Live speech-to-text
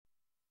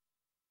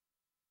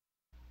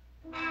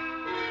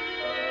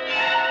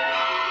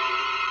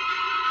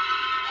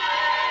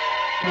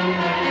It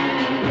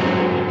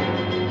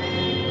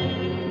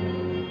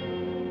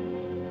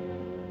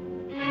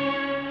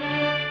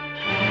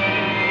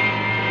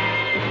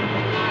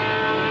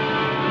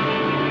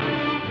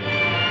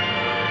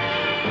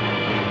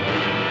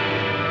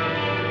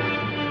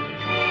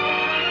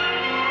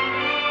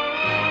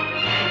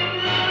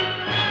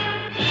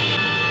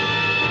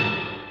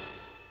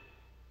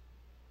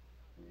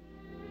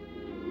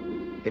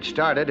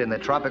started in the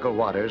tropical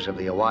waters of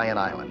the Hawaiian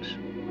Islands.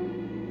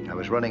 I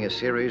was running a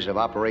series of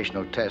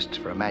operational tests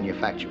for a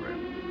manufacturer.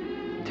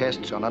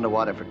 Tests on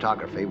underwater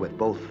photography with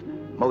both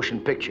motion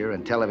picture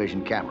and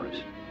television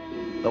cameras.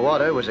 The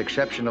water was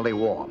exceptionally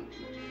warm.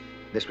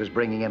 This was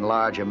bringing in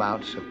large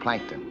amounts of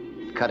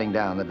plankton, cutting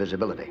down the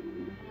visibility.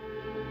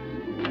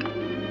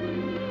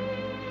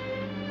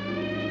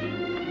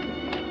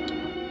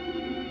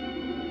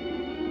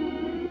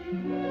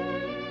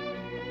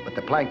 But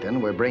the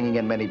plankton were bringing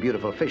in many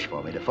beautiful fish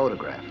for me to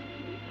photograph.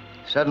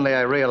 Suddenly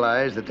I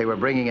realized that they were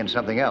bringing in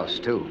something else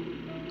too,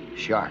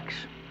 sharks.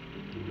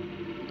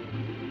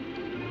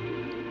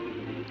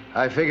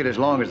 I figured as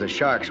long as the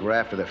sharks were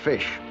after the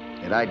fish,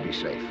 that I'd be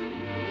safe.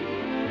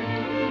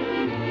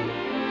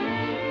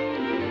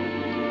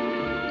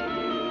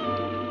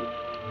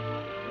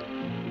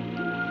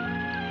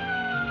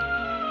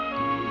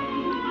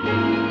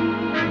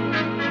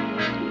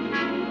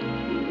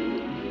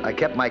 I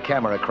kept my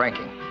camera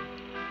cranking.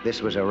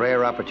 This was a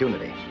rare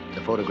opportunity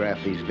to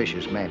photograph these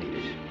vicious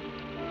man-eaters.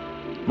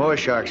 More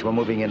sharks were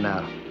moving in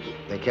now.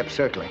 They kept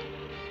circling,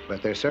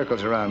 but their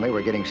circles around me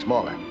were getting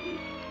smaller.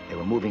 They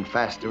were moving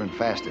faster and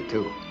faster,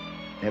 too,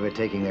 never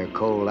taking their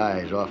cold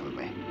eyes off of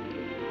me.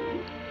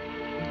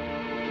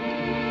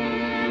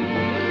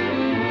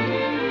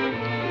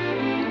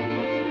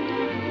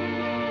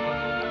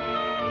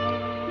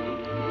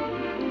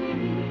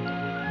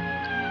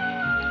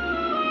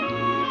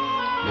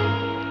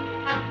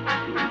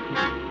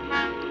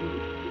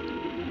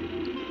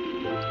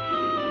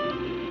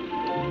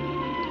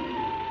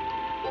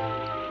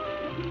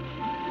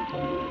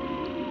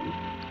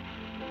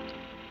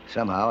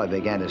 Somehow, I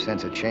began to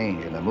sense a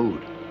change in the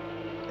mood.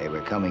 They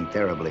were coming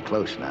terribly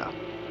close now.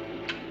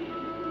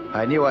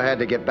 I knew I had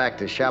to get back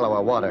to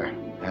shallower water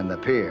and the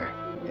pier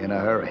in a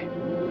hurry.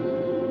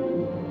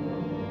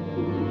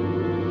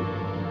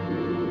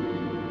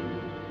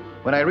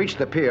 When I reached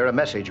the pier, a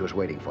message was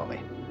waiting for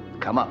me.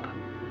 Come up.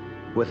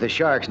 With the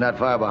sharks not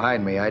far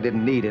behind me, I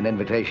didn't need an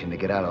invitation to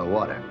get out of the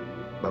water.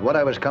 But what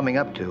I was coming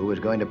up to was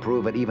going to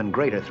prove an even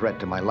greater threat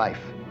to my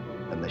life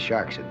than the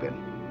sharks had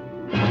been.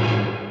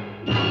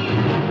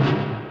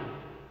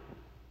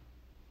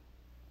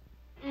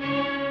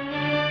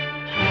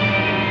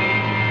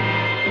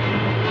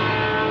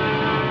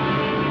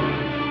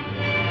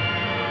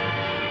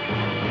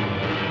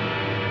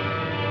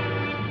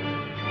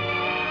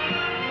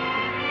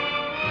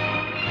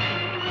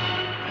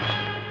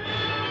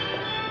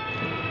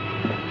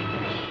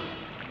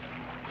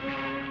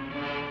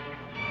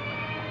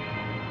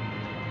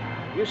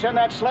 You send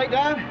that slate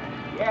down?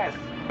 Yes.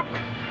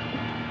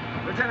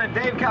 Lieutenant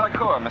Dave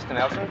Calicoa, Mr.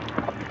 Nelson.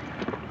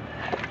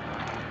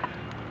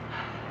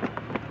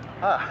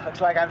 Ah, looks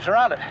like I'm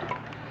surrounded.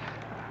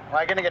 Am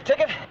I getting a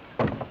ticket?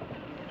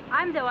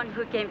 I'm the one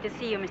who came to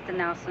see you, Mr.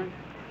 Nelson.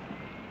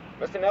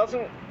 Mr.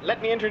 Nelson,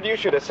 let me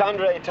introduce you to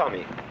Sandra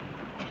Tommy.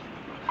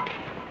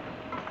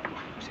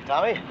 See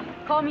Tommy?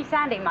 Call me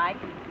Sandy, Mike.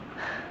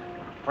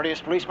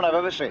 Prettiest policeman I've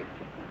ever seen.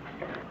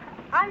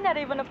 I'm not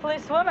even a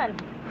policewoman.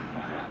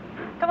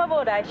 Come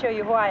aboard, I show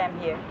you who I am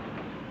here.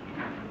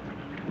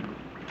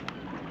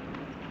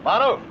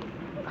 Manu!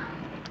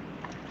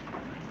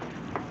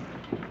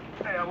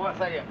 Hey, one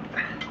second.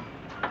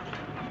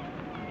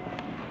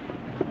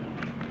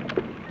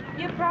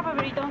 You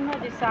probably don't know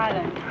this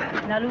island,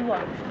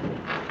 Nalua.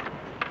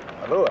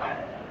 Nalua?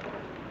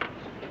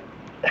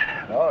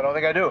 No, I don't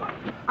think I do.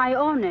 I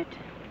own it.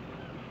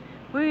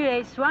 We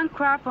raise one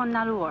crop on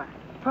Nalua,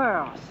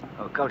 pearls.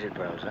 Oh, cultured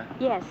pearls, huh?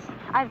 Yes,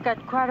 I've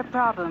got quite a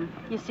problem.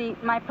 You see,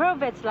 my pearl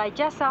beds lie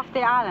just off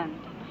the island.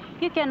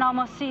 You can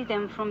almost see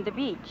them from the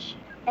beach.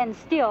 And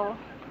still,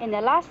 in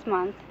the last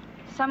month,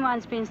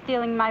 someone's been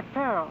stealing my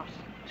pearls.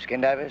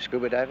 Skin divers,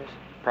 scuba divers?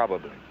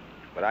 Probably.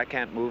 But I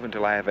can't move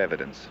until I have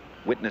evidence.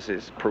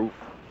 Witnesses, proof.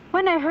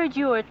 When I heard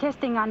you were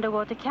testing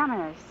underwater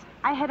cameras,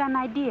 I had an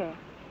idea.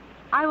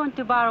 I want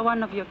to borrow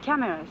one of your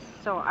cameras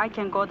so I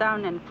can go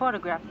down and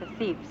photograph the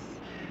thieves.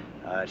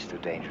 That's too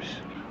dangerous.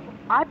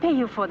 I pay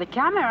you for the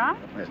camera.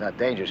 It's not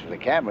dangerous for the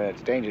camera,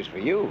 it's dangerous for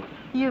you.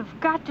 You've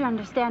got to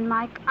understand,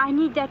 Mike. I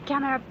need that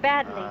camera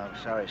badly. I'm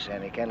sorry,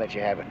 Sandy. Can't let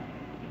you have it.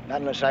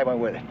 Not unless I went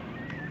with it.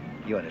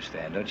 You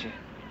understand, don't you?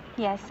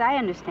 Yes, I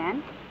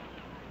understand.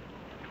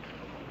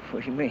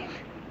 What do you mean?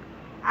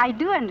 I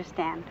do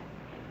understand.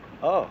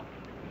 Oh,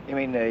 you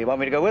mean you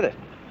want me to go with it?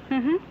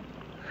 Mm-hmm.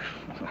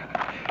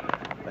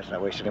 Let's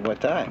not waste any more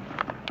time.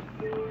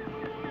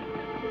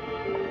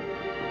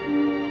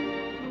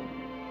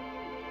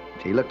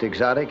 She looked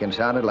exotic and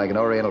sounded like an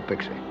Oriental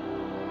pixie.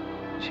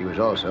 She was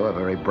also a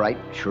very bright,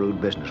 shrewd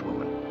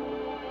businesswoman.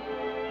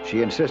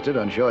 She insisted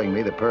on showing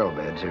me the pearl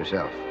beds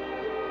herself.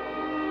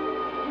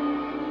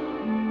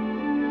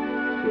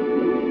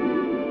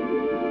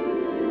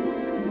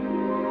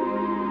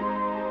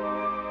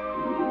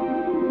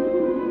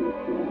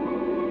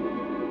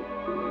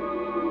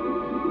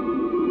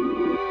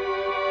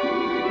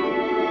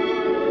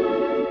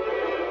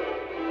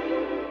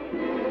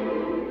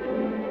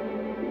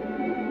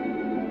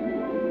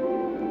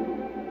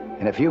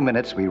 a few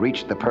minutes, we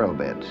reached the pearl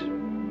beds.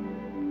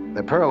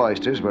 The pearl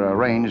oysters were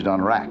arranged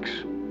on racks,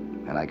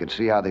 and I could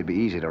see how they'd be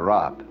easy to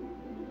rob,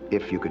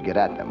 if you could get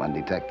at them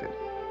undetected.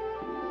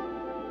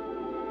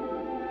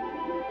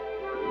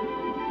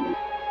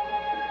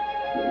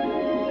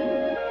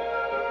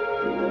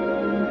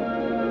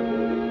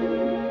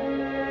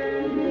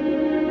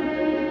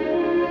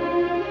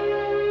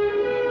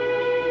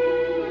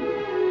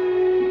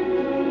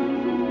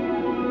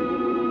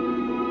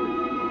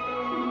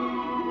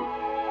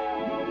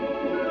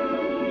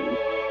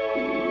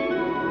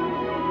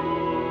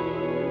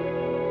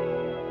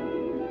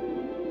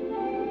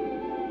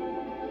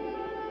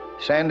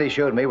 Sandy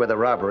showed me where the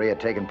robbery had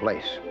taken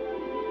place.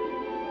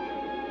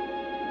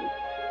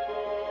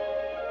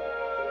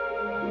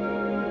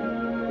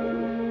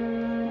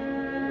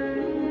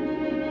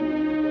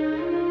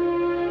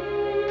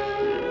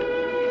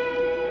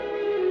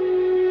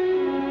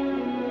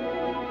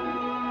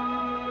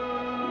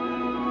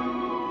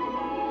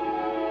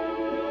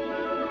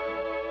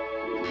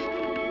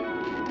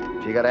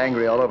 She got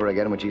angry all over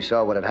again when she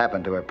saw what had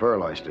happened to her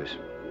pearl oysters.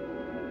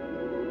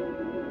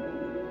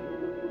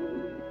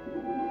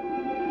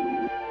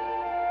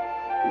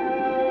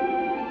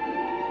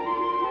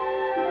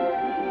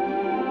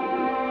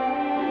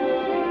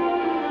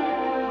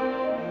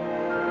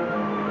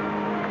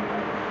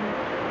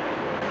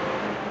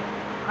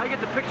 I get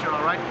the picture,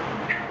 all right.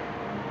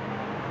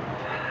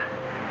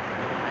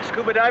 A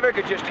scuba diver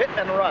could just hit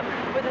and run.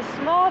 With a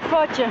small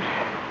fortune.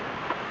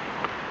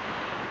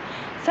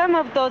 Some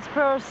of those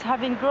pearls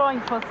have been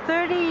growing for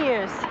 30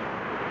 years.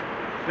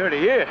 30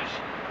 years?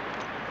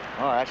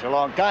 Oh, that's a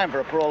long time for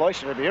a pearl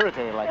oyster to be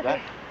irritated like that.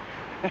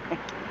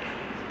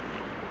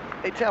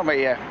 Hey, tell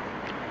me,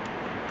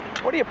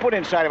 what do you put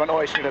inside of an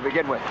oyster to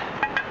begin with?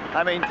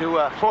 I mean,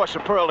 to force a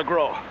pearl to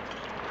grow.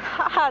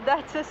 Ha,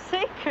 that's a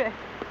secret.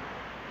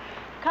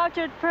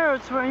 Cultured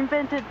pearls were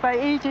invented by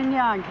Agent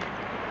Young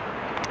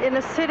in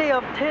the city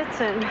of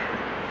Tetson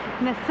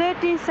in the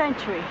 13th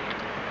century.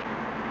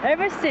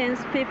 Ever since,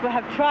 people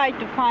have tried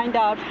to find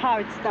out how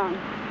it's done.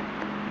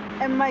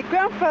 And my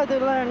grandfather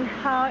learned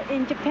how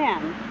in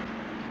Japan.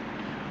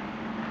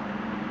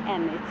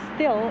 And it's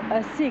still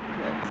a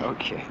secret.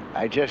 Okay,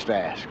 I just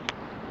asked.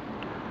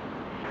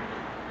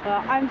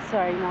 Well, I'm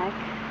sorry, Mike.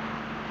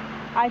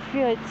 I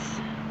feel it's,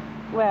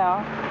 well,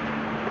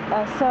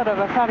 a sort of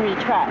a family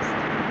trust.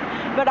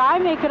 But I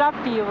make it up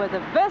to you with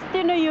the best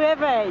dinner you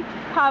ever ate.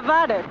 How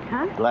about it,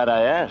 huh? Glad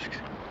I asked.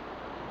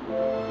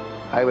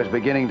 I was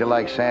beginning to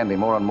like Sandy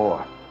more and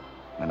more,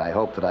 and I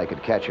hoped that I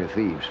could catch her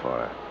thieves for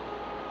her.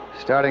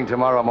 Starting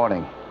tomorrow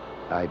morning,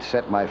 I'd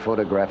set my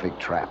photographic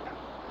trap.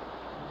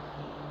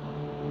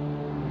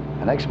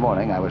 The next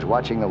morning, I was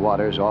watching the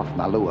waters off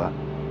Malua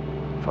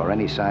for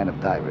any sign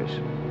of divers.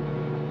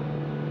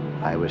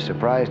 I was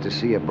surprised to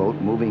see a boat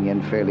moving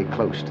in fairly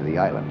close to the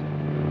island.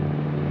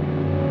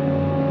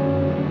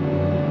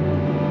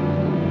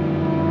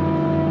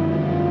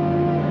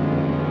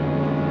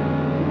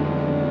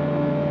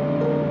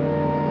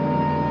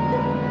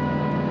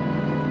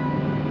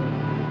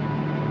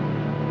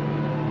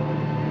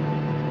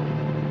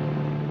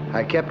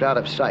 I kept out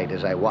of sight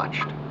as I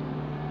watched.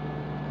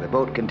 The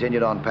boat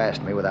continued on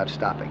past me without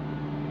stopping.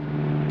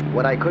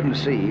 What I couldn't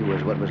see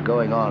was what was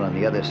going on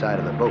the other side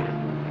of the boat.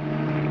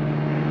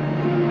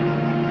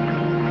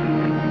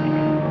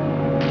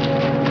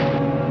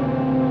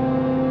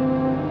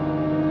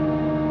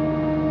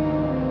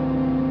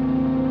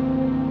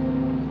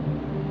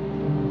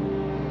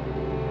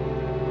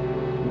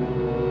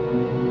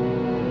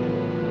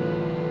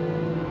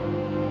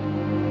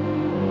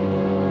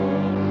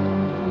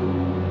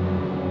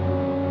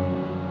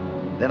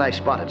 Then I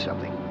spotted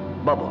something.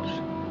 Bubbles.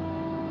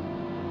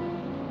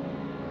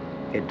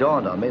 It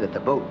dawned on me that the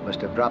boat must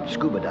have dropped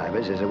scuba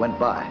divers as it went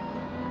by.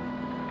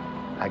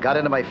 I got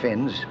into my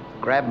fins,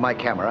 grabbed my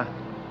camera,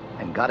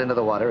 and got into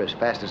the water as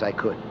fast as I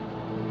could.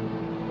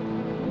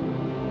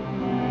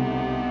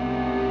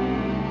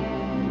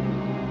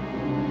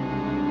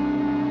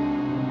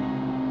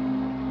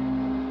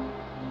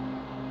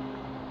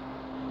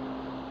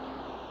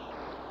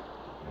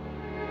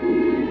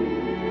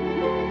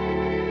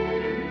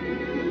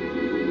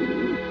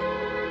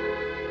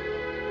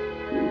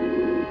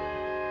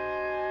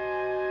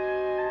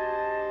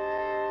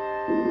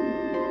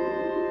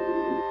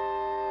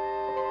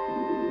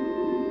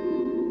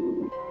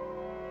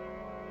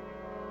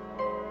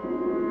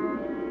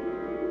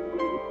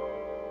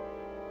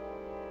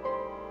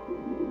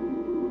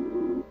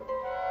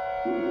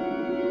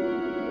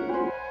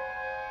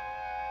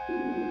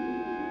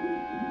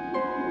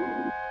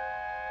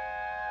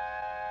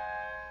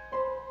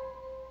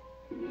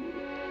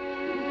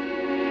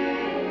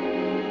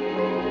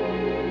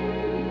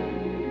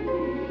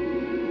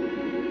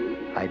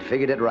 I'd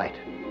figured it right.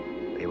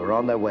 They were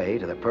on their way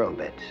to the pearl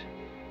beds.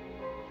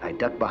 I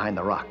ducked behind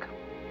the rock.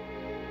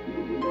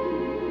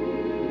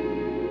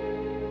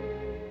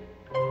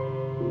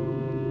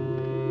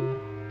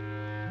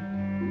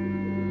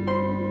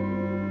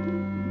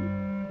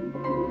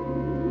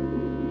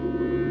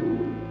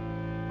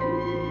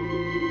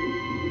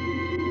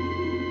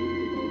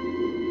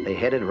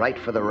 headed right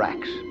for the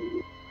racks.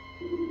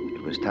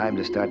 It was time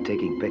to start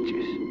taking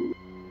pictures.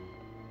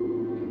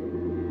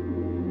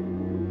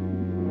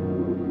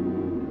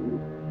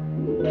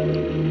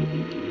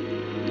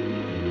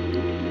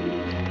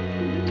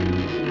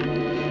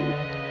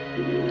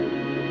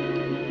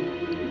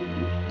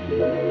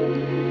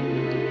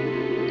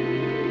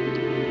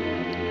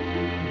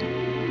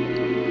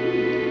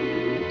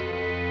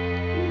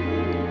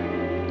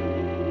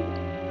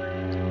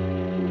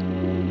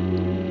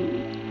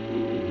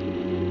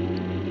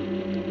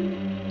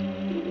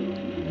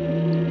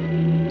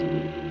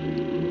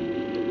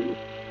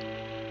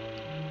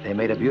 They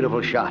made a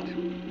beautiful shot.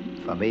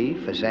 For me,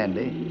 for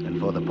Sandy, and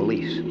for the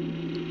police.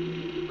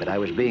 But I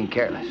was being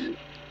careless.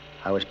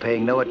 I was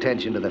paying no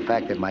attention to the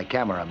fact that my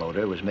camera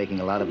motor was making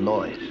a lot of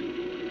noise.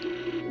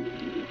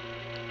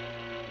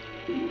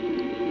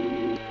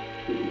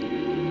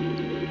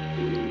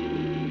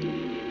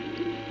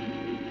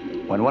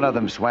 When one of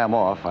them swam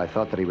off, I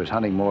thought that he was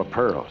hunting more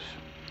pearls.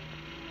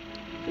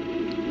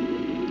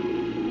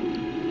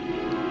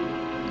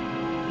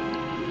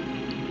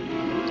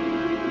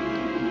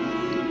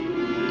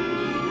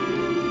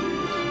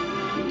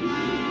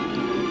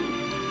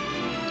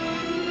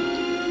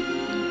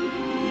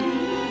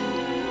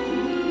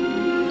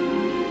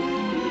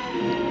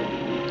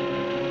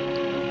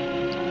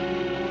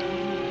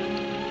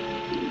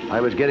 I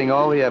was getting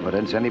all the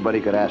evidence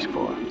anybody could ask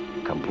for,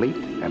 complete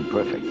and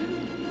perfect.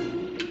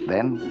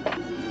 Then,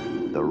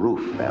 the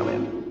roof fell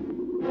in.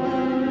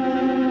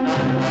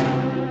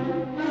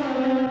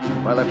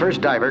 While the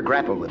first diver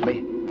grappled with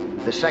me,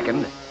 the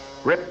second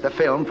ripped the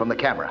film from the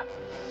camera.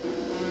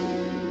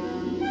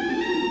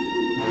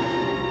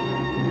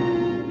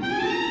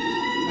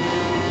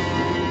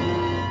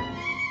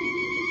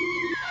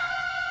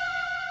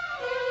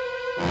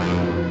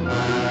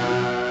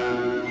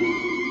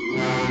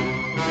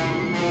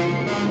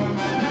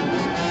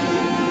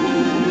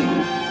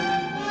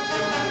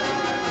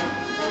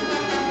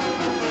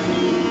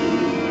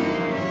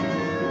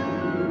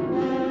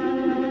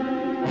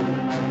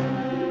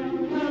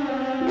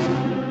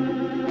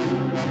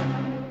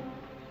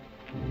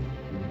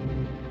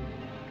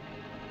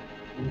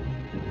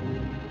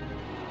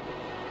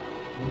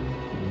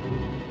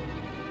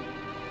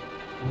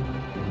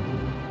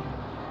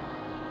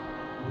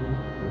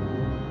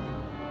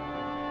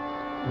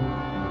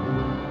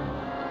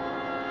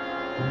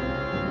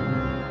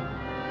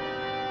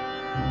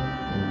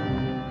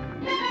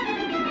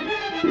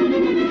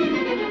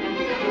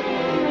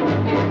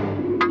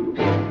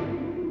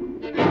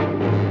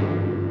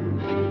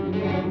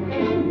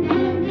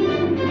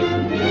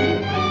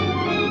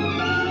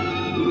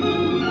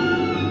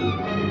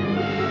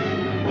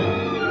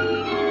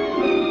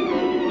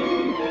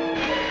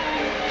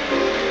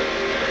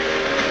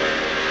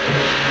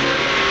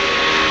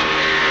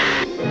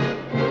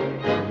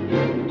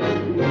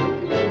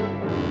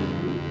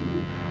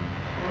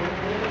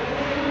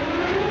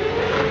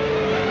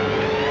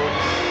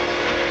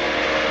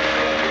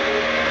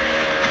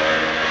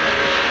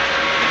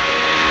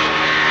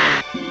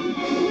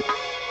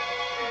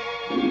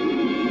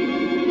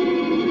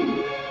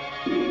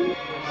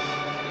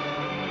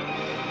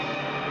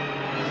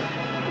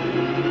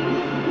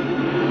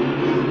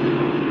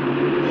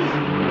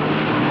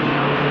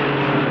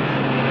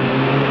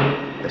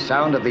 The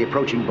sound of the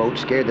approaching boat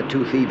scared the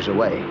two thieves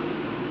away,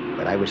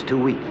 but I was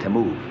too weak to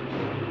move,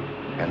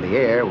 and the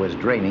air was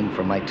draining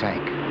from my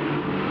tank.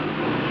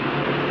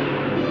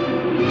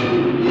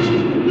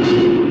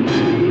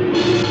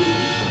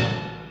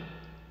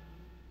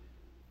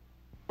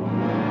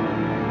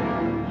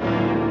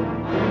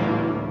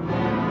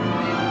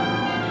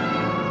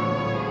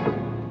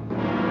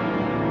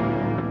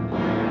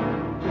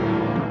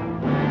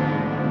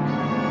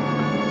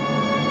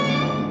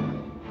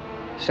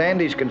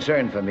 Sandy's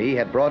concern for me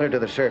had brought her to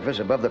the surface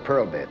above the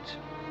pearl beds,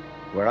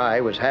 where I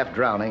was half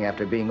drowning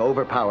after being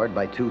overpowered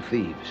by two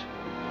thieves.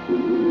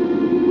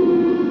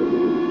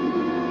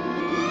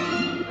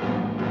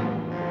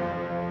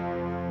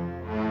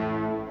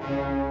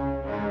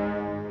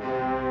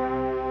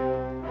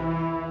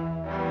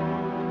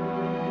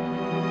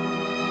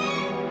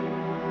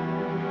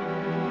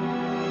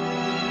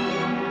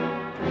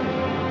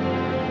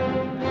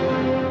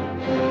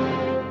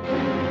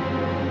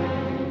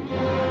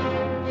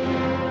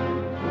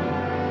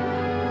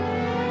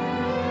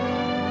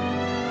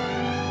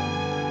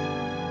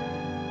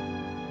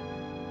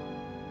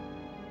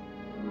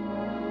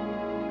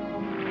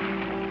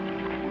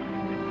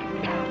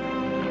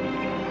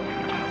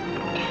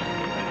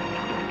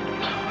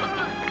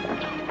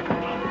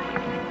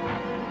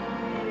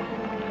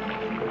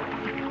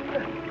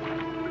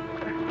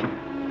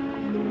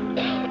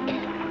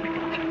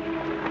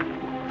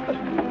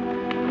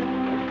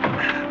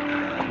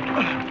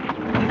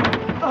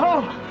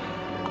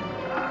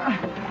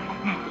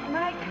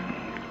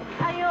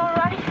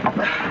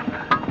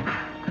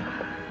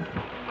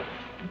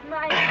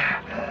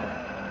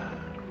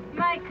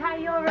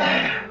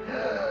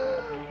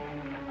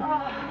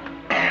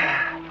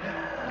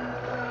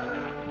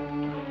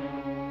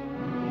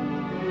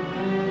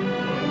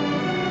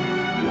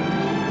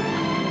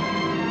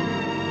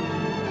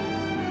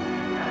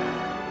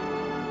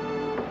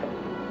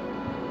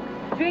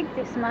 Drink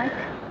this, Mike.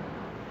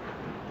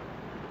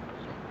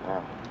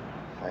 Oh,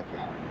 thank you.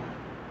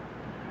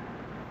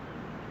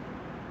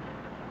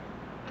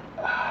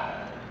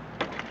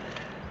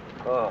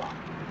 Oh.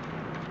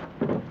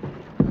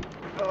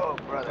 Oh,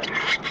 brother.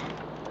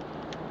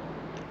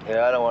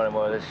 Yeah, I don't want any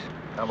more of this.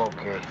 I'm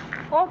okay.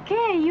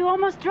 Okay, you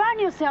almost drowned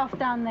yourself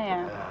down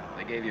there.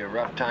 They gave you a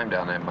rough time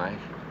down there, Mike.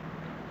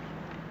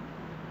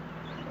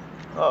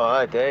 Oh, all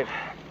right, Dave.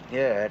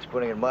 Yeah, that's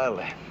putting it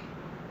mildly.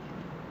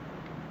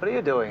 What are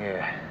you doing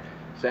here?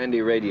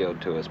 Sandy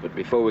radioed to us, but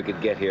before we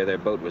could get here, their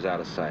boat was out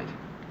of sight.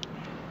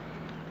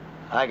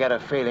 I got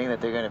a feeling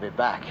that they're going to be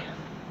back.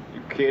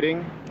 You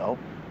kidding? Nope.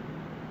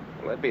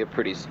 Well, that'd be a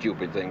pretty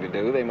stupid thing to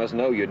do. They must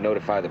know you'd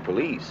notify the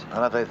police.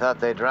 Not if they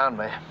thought they drowned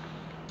me.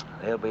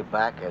 They'll be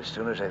back as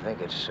soon as they think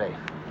it's safe.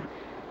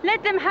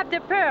 Let them have the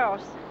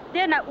pearls.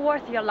 They're not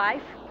worth your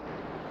life.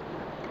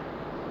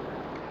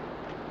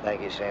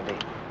 Thank you, Sandy.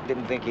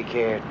 Didn't think you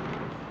cared.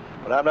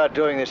 But I'm not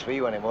doing this for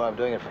you anymore. I'm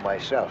doing it for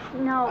myself.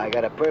 No. I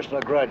got a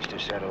personal grudge to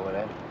settle with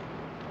them.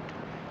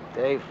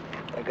 Dave,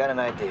 I got an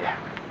idea.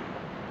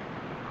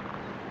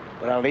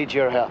 But I'll need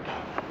your help.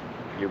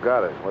 You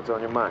got it. What's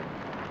on your mind?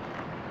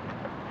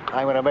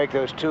 I'm going to make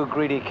those two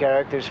greedy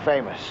characters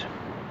famous.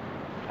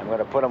 I'm going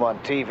to put them on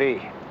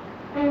TV.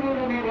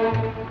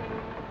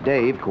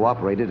 Dave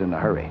cooperated in a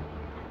hurry.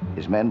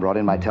 His men brought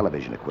in my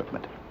television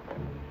equipment.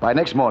 By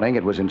next morning,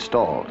 it was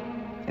installed,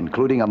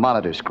 including a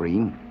monitor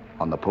screen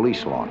on the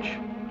police launch.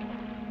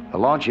 The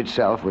launch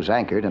itself was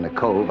anchored in a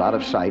cove out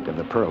of sight of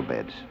the pearl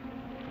beds.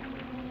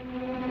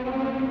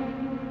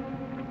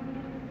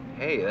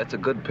 Hey, that's a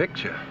good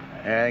picture.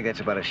 I think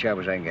that's about as sharp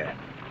as I can get it.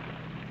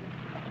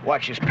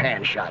 Watch this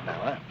pan shot now,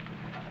 huh?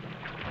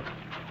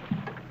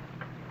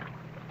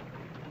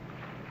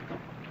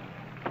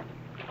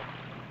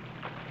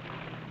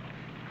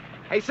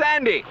 Hey,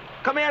 Sandy,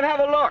 come here and have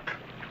a look.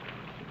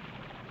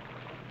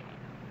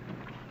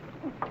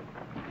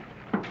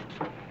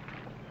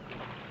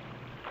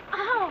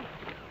 Oh,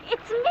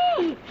 it's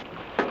me.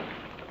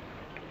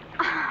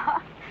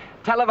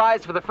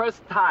 Televised for the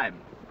first time.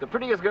 The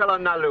prettiest girl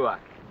on Nalua.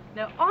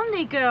 The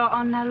only girl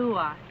on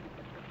Nalua.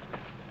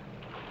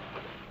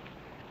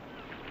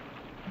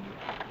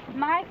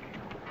 Mike,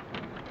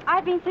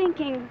 I've been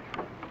thinking,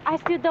 I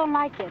still don't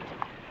like it.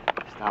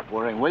 Stop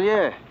worrying, will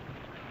you?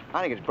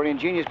 I think it's a pretty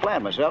ingenious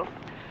plan myself.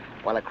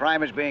 While a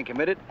crime is being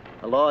committed,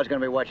 the law is going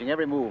to be watching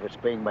every move that's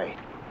being made.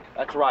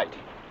 That's right.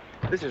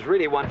 This is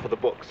really one for the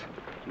books.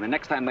 And the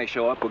next time they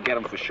show up, we'll get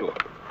them for sure.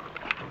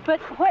 But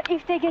what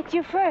if they get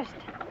you first?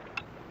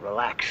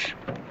 Relax.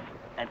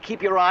 And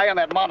keep your eye on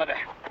that monitor.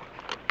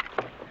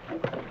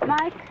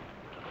 Mike,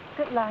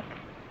 good luck.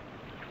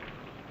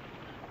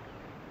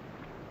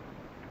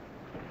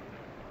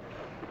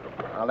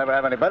 I'll never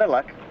have any better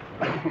luck.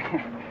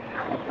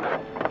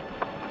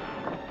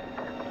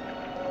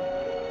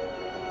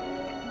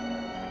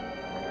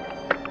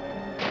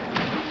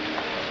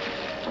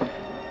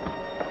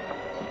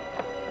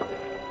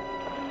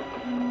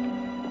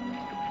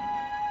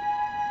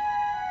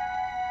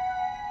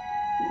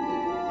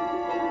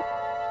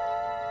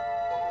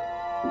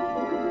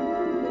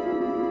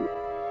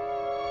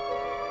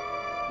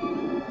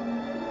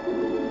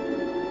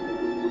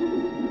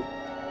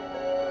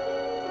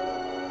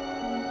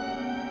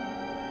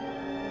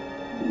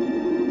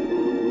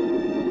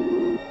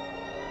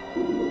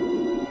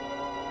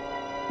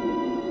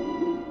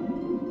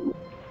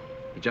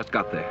 Just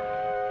got there.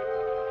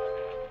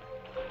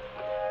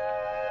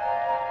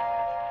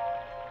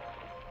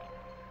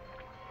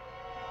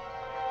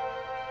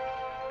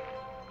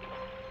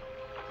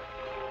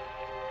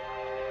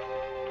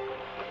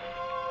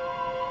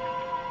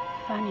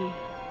 Funny.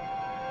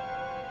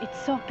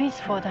 It's so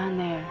peaceful down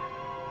there.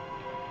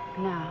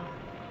 Now.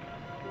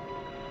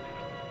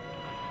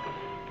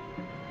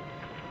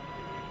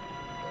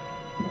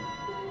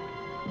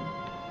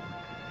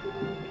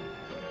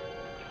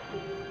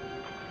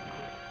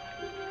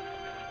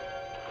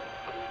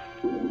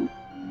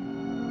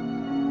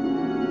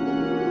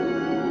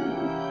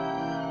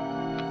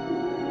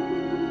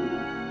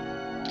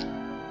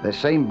 The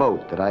same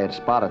boat that I had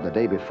spotted the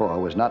day before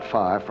was not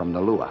far from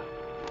Nalua.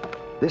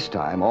 This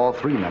time, all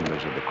three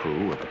members of the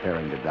crew were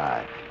preparing to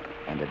dive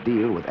and to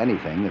deal with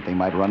anything that they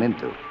might run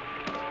into.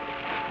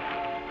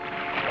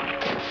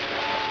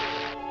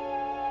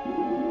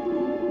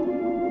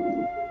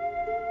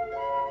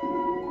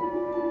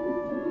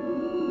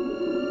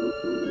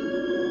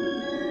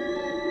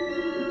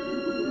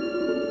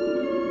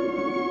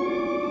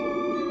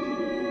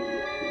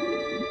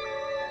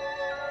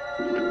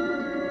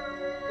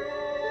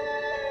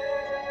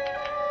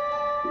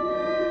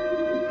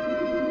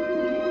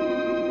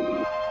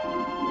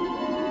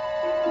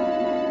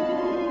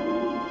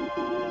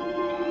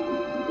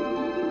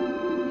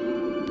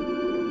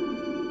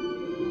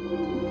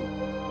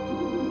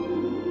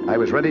 I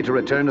was ready to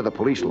return to the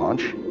police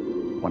launch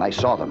when I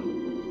saw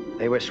them.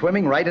 They were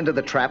swimming right into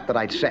the trap that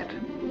I'd set,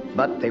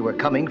 but they were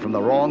coming from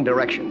the wrong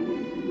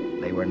direction.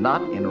 They were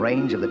not in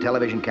range of the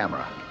television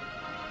camera.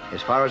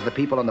 As far as the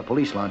people on the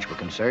police launch were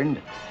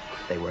concerned,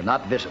 they were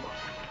not visible.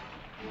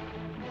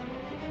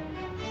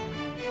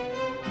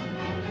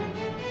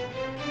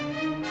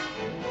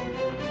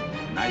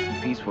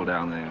 peaceful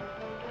down there.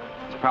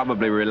 He's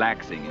probably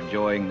relaxing,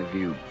 enjoying the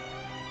view.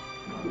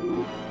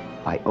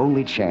 My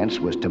only chance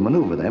was to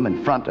maneuver them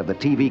in front of the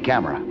TV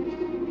camera.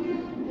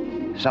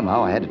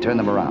 Somehow I had to turn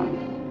them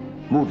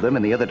around, move them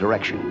in the other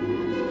direction.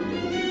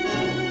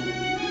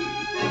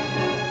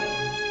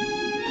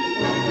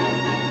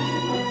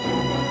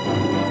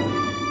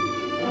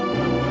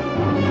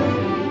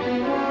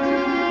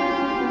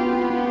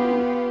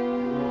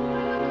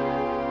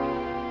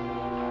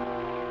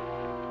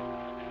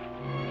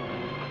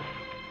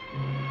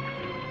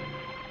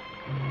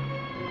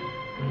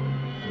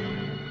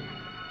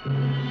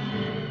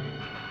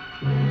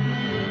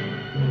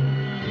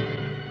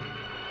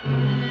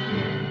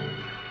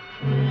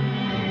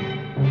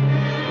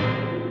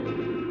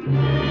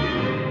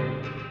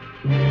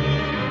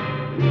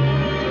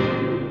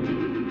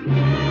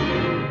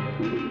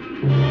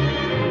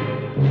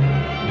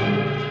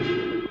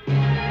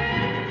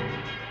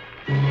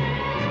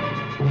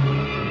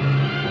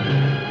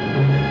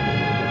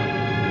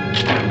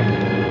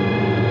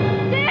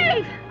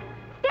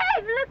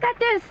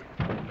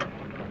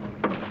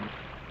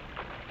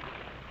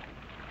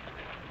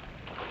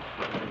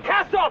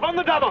 On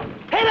the double!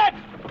 Hit it!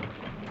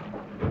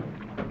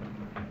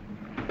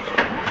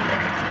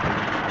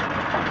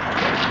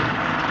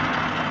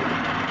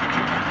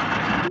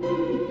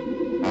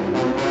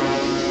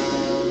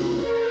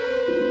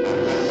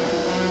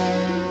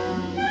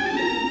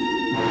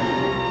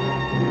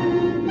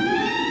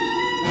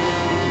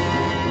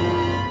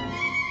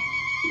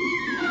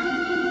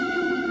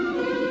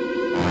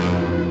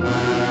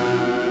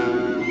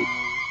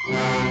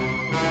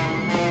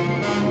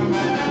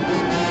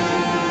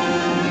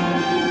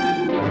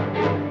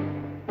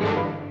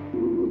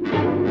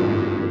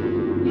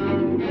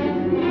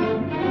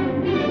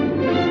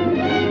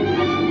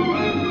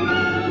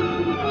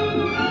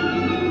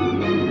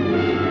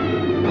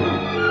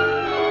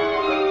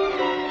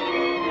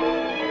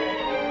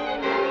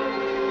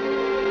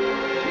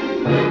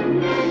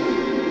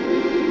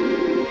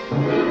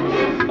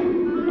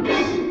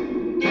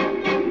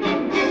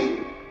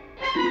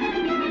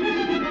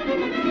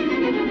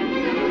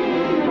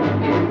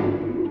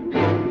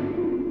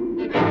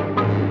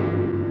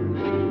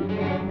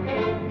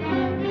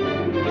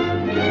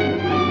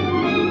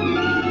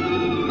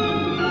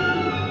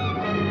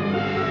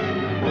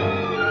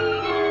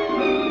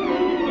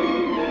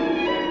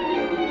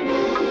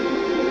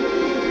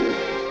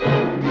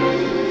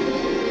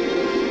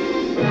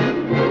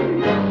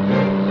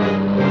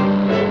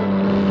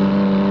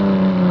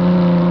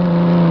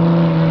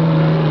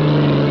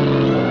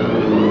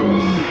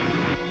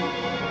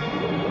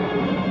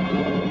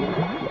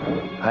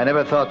 I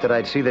never thought that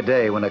I'd see the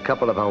day when a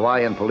couple of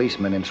Hawaiian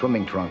policemen in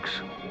swimming trunks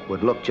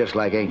would look just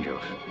like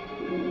angels.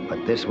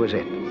 But this was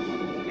it.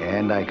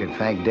 And I can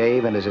thank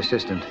Dave and his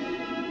assistant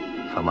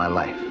for my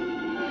life.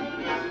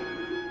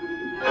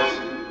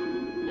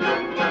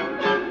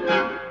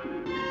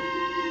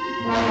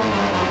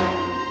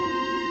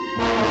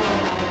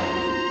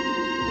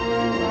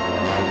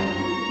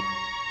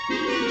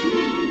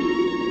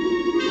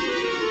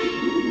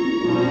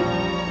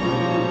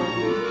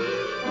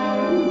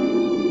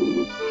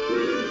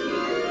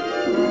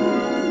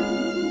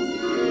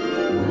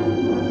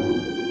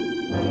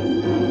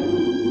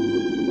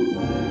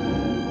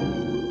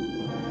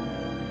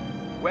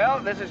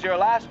 This is your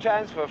last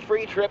chance for a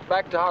free trip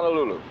back to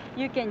Honolulu.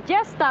 You can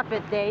just stop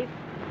it, Dave.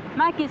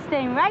 Mike is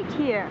staying right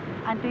here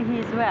until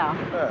he's well.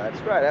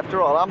 That's right.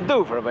 After all, I'm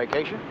due for a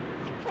vacation.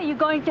 Are you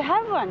going to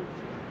have one?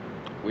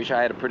 Wish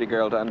I had a pretty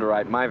girl to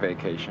underwrite my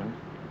vacation.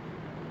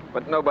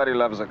 But nobody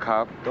loves a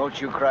cop. Don't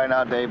you cry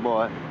now, Dave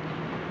boy.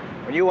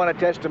 When you want a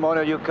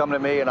testimonial, you come to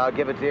me and I'll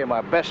give it to you in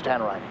my best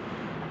handwriting.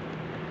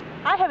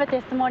 I have a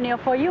testimonial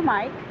for you,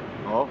 Mike.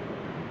 Oh?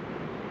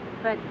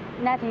 But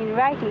not in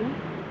writing.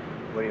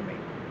 What do you mean?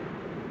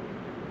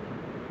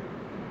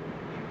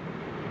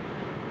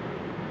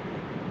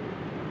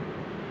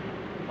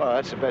 Well,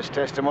 that's the best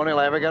testimonial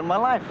I ever got in my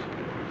life.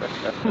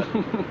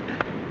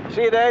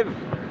 See you, Dave.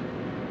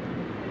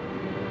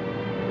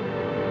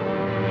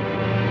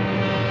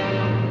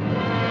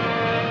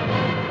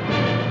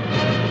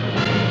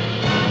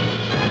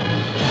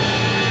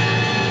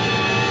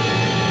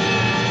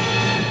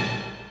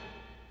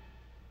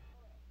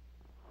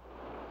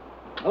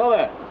 Hello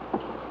there.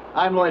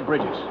 I'm Lloyd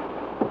Bridges.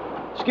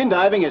 Skin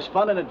diving is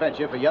fun and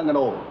adventure for young and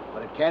old,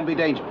 but it can be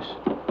dangerous.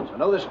 So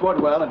know the sport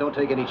well and don't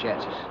take any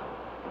chances.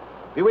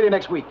 Be with you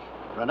next week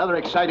for another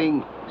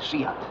exciting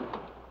sea hunt.